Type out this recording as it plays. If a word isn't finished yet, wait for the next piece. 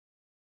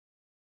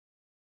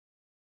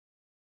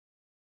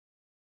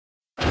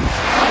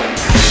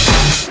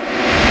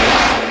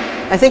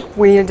I think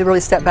we need to really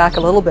step back a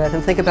little bit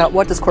and think about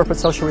what does corporate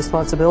social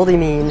responsibility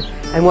mean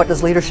and what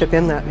does leadership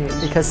in that mean,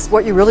 because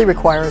what you really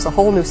require is a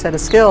whole new set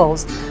of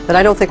skills that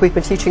I don't think we've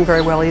been teaching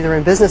very well either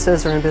in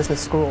businesses or in business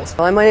schools.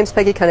 My name's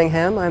Peggy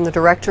Cunningham. I'm the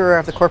director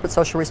of the Corporate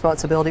Social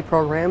Responsibility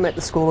program at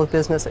the School of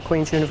Business at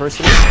Queen's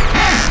University.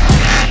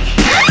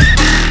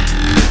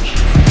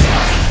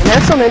 The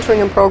National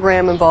Mentoring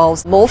Program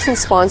involves Molson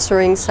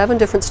sponsoring 7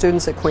 different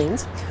students at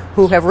Queen's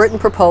who have written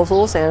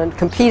proposals and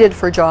competed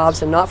for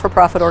jobs in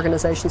not-for-profit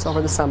organizations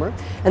over the summer.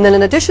 And then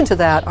in addition to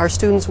that, our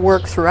students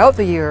work throughout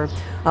the year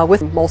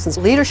with Molson's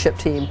leadership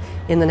team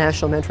in the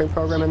National Mentoring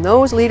Program. And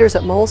those leaders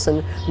at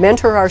Molson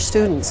mentor our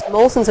students.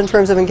 Molson's in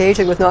terms of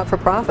engaging with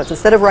not-for-profits.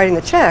 Instead of writing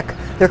the check,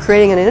 they're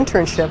creating an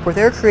internship where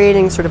they're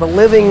creating sort of a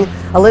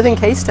living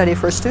case study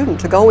for a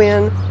student to go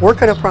in,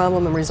 work on a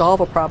problem, and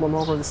resolve a problem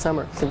over the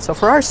summer. And so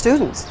for our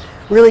students,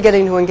 really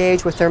getting to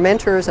engage with their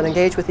mentors and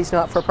engage with these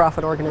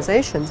not-for-profit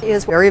organizations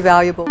is very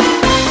valuable.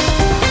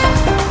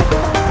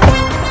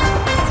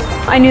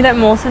 I knew that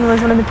Molson was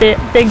one of the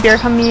big beer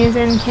companies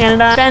in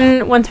Canada.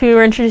 Then once we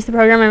were introduced to the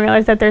program, I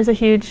realized that there's a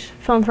huge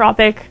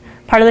philanthropic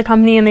part of the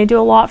company and they do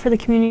a lot for the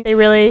community. They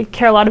really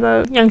care a lot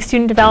about young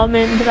student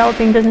development and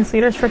developing business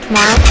leaders for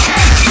tomorrow.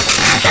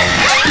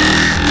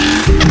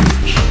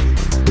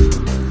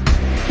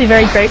 I'm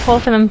very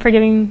grateful for them for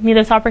giving me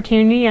this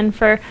opportunity and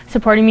for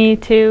supporting me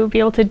to be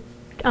able to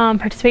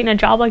participate in a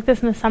job like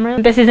this in the summer.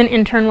 This isn't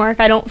intern work.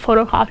 I don't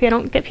photocopy. I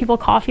don't get people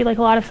coffee like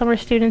a lot of summer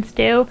students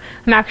do.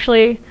 I'm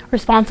actually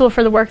responsible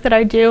for the work that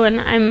I do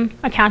and I'm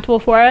accountable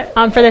for it.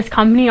 For this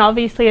company,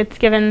 obviously it's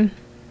given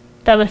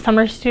them a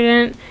summer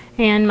student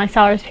and my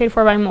salary is paid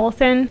for by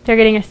Molson. They're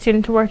getting a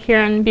student to work here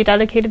and be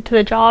dedicated to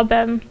the job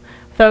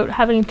without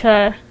having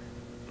to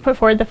put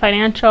forward the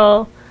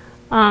financial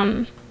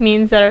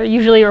means that are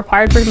usually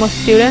required for most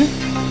students.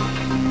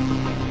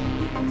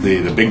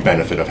 The big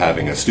benefit of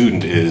having a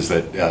student is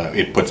that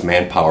it puts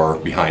manpower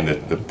behind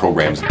the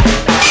programs. For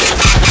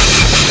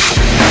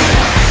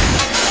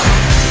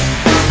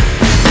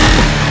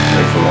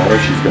Laura,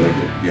 she's going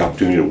to get the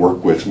opportunity to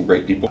work with some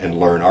great people and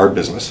learn our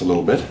business a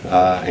little bit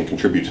and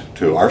contribute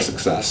to our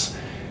success.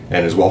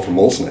 And as well for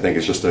Molson, I think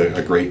it's just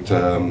a great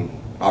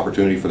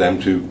opportunity for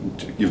them to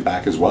give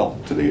back as well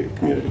to the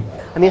community.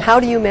 I mean, how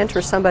do you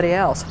mentor somebody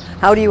else?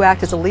 How do you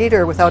act as a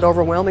leader without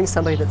overwhelming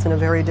somebody that's in a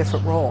very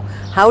different role?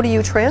 How do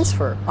you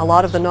transfer a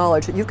lot of the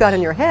knowledge that you've got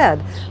in your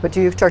head, but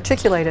do you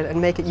articulate it and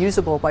make it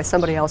usable by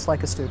somebody else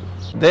like a student?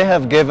 They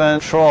have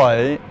given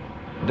Troy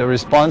the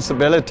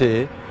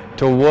responsibility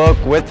to work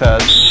with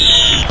us.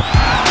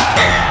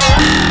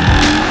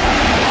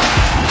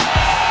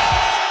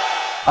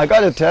 I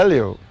got to tell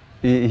you,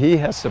 he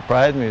has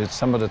surprised me with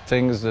some of the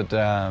things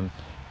that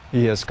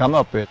he has come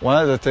up with.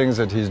 One of the things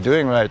that he's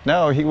doing right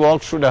now, he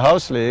walks through the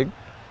House League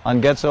and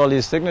gets all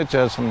these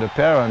signatures from the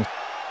parents.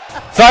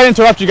 Sorry to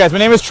interrupt you guys. My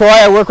name is Troy.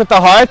 I work with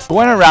the Heart. I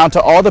went around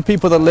to all the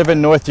people that live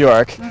in North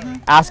York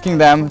asking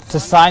them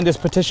to sign this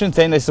petition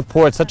saying they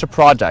support such a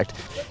project.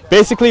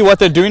 Basically what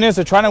they're doing is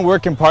they're trying to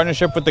work in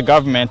partnership with the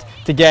government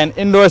to get an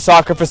indoor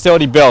soccer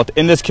facility built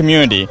in this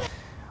community.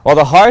 Well,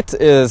 the Heart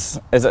is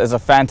a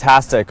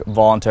fantastic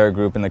volunteer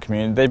group in the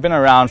community. They've been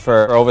around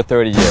for over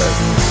 30 years.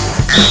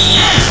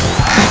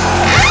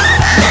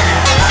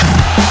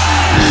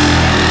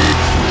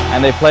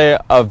 And they play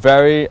a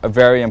very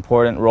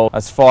important role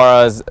as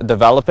far as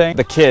developing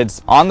the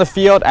kids on the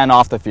field and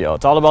off the field.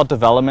 It's all about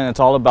development. It's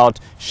all about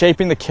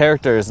shaping the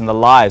characters and the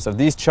lives of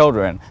these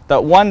children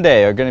that one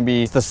day are going to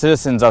be the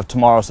citizens of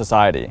tomorrow's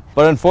society.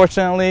 But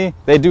unfortunately,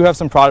 they do have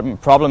some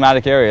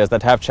problematic areas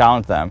that have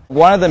challenged them.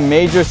 One of the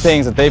major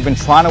things that they've been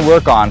trying to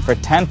work on for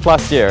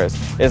 10+ years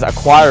is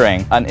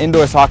acquiring an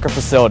indoor soccer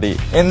facility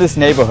in this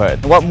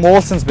neighborhood. What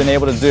Molson's been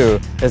able to do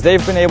is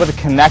they've been able to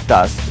connect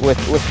us with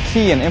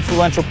key and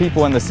influential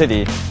people in the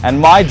city, and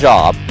my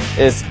job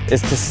is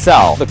to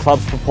sell the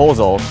club's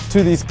proposal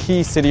to these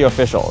key city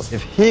officials.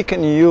 If he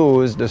can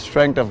use the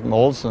strength of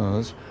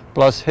Molson's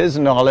plus his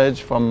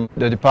knowledge from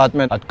the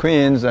department at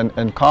Queen's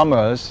and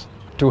Commerce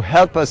to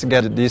help us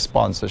get this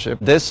sponsorship,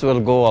 this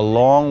will go a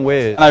long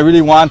way. And I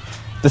really want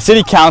the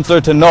city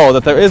councilor to know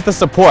that there is the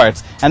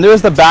support and there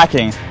is the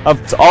backing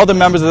of all the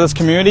members of this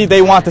community.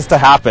 They want this to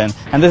happen,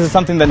 and this is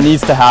something that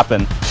needs to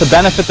happen to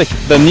benefit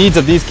the needs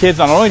of these kids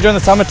not only during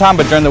the summertime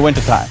but during the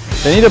wintertime.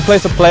 They need a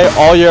place to play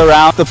all year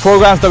round. The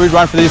programs that we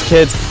run for these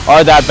kids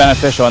are that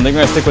beneficial, and they're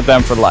going to stick with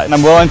them for life. And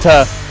I'm willing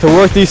to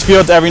work these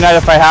fields every night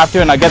if I have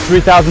to, and I'll get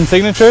 3,000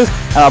 signatures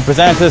and I'll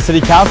present it to the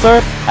city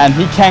councilor, and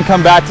he can't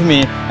come back to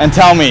me and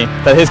tell me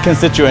that his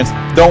constituents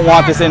don't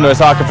want this indoor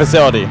soccer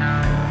facility.